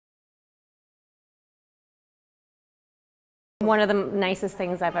One of the nicest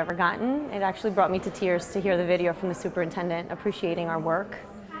things I've ever gotten. It actually brought me to tears to hear the video from the superintendent appreciating our work.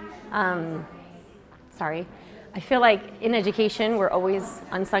 I feel like in education we're always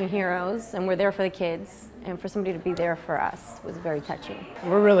unsung heroes and we're there for the kids, and for somebody to be there for us was very touching.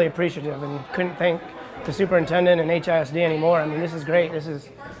 We're really appreciative and couldn't thank the superintendent and HISD anymore. I mean, this is great. This is,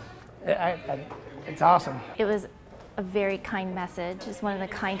 it's awesome. It was a very kind message. It's one of the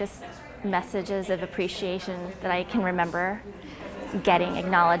kindest messages of appreciation that I can remember getting,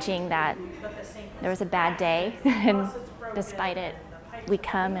 acknowledging that there was a bad day, and despite it, we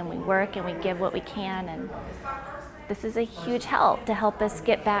come and we work and we give what we can, and this is a huge help to help us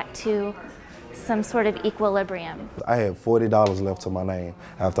get back to some sort of equilibrium. I had $40 left to my name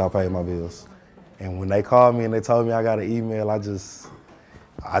after I paid my bills. And when they called me and they told me I got an email, I just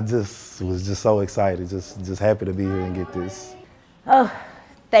was just so excited, just happy to be here and get this. Oh,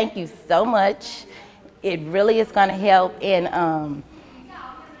 thank you so much. It really is going to help. And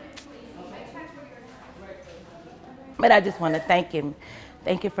but I just want to thank him.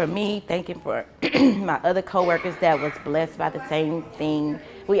 Thank you for me. Thank you for my other coworkers that was blessed by the same thing.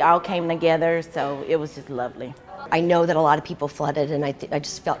 We all came together, so it was just lovely. I know that a lot of people flooded, and I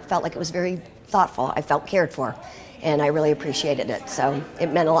just felt like it was very thoughtful. I felt cared for, and I really appreciated it. So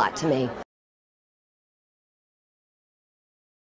it meant a lot to me.